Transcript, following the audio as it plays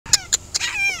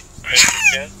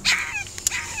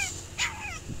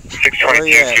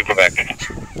622 to Quebec.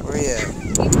 Where you at?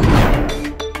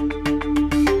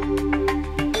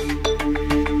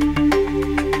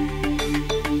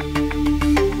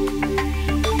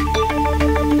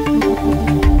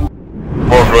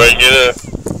 Go ahead, get it.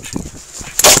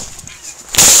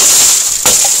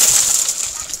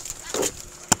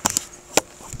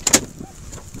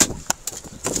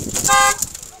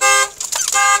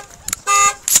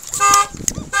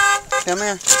 Come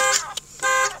here.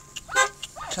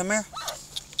 Come here.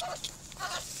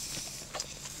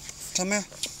 Come here.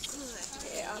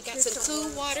 Yeah, you got some cool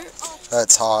water?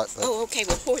 That's hot. But Oh, okay,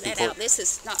 we'll pour that out. This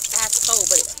is not ice cold,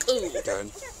 but it's cool.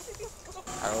 good.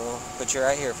 I will put you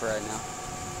right here for right now.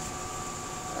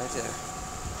 Right there.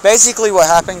 Basically what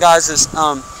happened, guys, is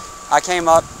I came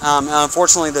up,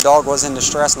 unfortunately the dog was in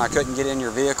distress and I couldn't get in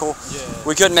your vehicle. Yeah.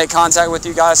 We couldn't make contact with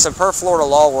you guys, so per Florida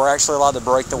law we're actually allowed to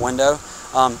break the window,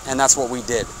 and that's what we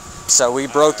did. So we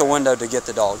broke the window to get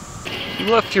the dog. You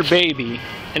left your baby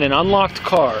in an unlocked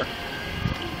car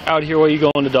out here while you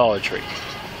go into Dollar Tree.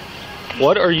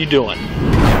 What are you doing?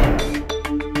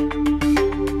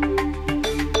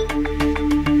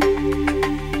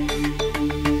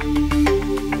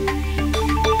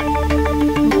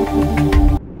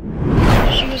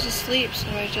 She was asleep, so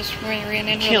I just ran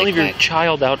in. You can't leave your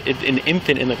child out, an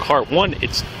infant in the car. One,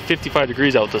 it's 55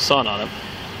 degrees out with the sun on him.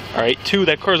 All right. Two,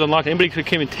 that car's unlocked. Anybody could have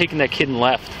came and taken that kid and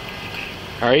left.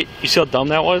 All right. You see how dumb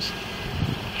that was?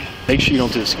 Make sure you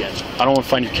don't do this again. I don't want to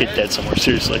find your kid dead somewhere.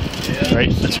 Seriously. All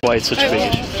right. That's why it's such a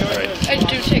big issue. All right. I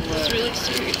do take this really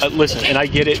seriously. Listen, and I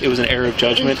get it. It was an error of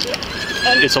judgment.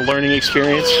 It's a learning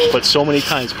experience. But so many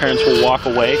times parents will walk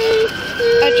away.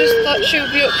 I just thought she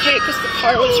would be okay because the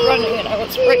car was running and I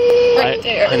was right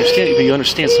there. I understand, but you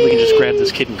understand somebody can just grab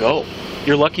this kid and go.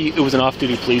 You're lucky it was an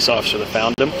off-duty police officer that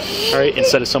found him, all right,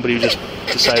 instead of somebody who just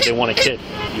decided they want a kid.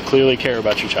 You clearly care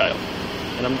about your child.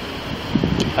 And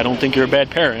I don't think you're a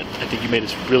bad parent. I think you made a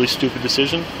really stupid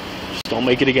decision. Just don't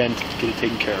make it again. Get it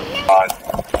taken care of. This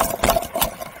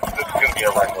is going to be a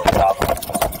regular stop.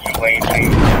 You lane me.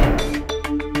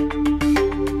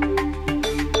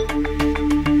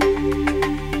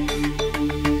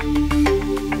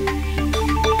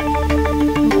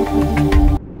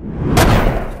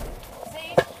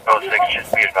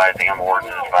 Just be advising, I'm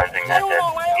ordering advising that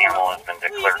that animal has been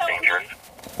declared dangerous.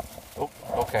 Oh,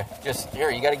 okay. Just here,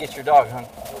 you gotta get your dog, hon.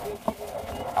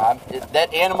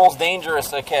 That animal's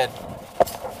dangerous, kid.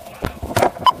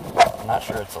 I'm not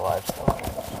sure it's alive still.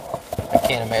 I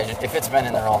can't imagine. If it's been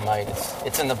in there all night,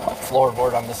 it's in the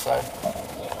floorboard on this side.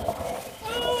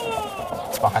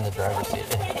 It's behind the driver's seat.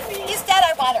 He's dead,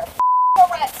 I want her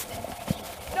arrested.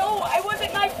 No, it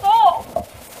wasn't my fault.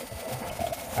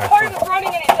 Right, Car was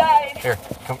running and it died. here,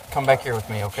 come back here with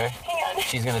me, okay? Hang on.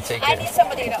 She's gonna take I it. need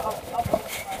somebody to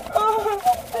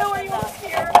No, anyone's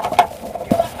here.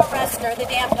 arrest her. The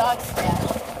damn dog's dead.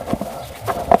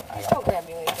 Please don't grab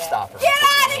me like that. Stop her. Get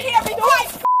out of here before I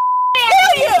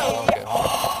kill you! Okay.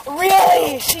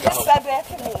 Really? She just said that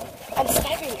to me. I'm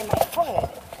stabbing in my foot.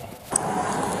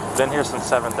 Been here since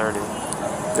 7:30.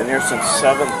 Been here since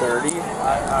 7:30.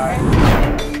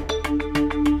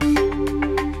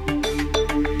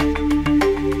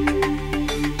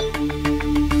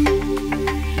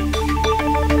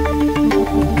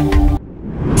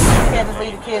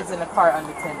 Kids in the car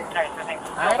unattended.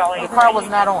 Right? The car was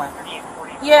not on.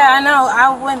 Yeah, I know. I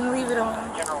wouldn't leave it on.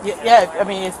 Yeah, I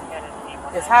mean, it's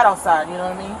hot outside, you know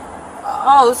what I mean?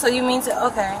 Oh, so you mean to,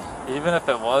 okay. Even if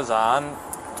it was on,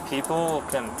 people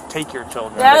can take your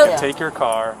children. Yeah. They can take your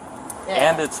car.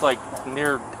 Yeah. And it's like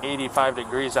near 85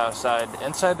 degrees outside.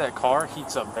 Inside that car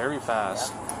heats up very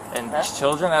fast. And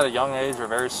children at a young age are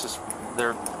they're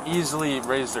easily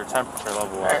raise their temperature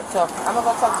level. All right, so I'm going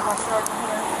to go talk to my sergeant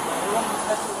here. We're going to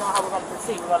discuss how we're going to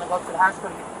proceed. We're going to go to the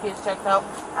hospital, get the kids checked out.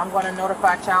 I'm going to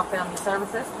notify Child Family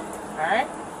Services. All right?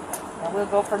 And we'll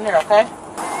go from there, okay?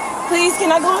 Please,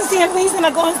 can I go and see him? Please, can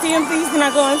I go and see him? Please, can I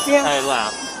go and see him? Hey,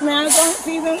 Lam. May I go and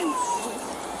see them?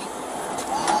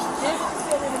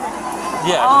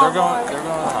 Yeah, they're going to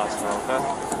the hospital, okay?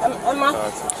 Am I...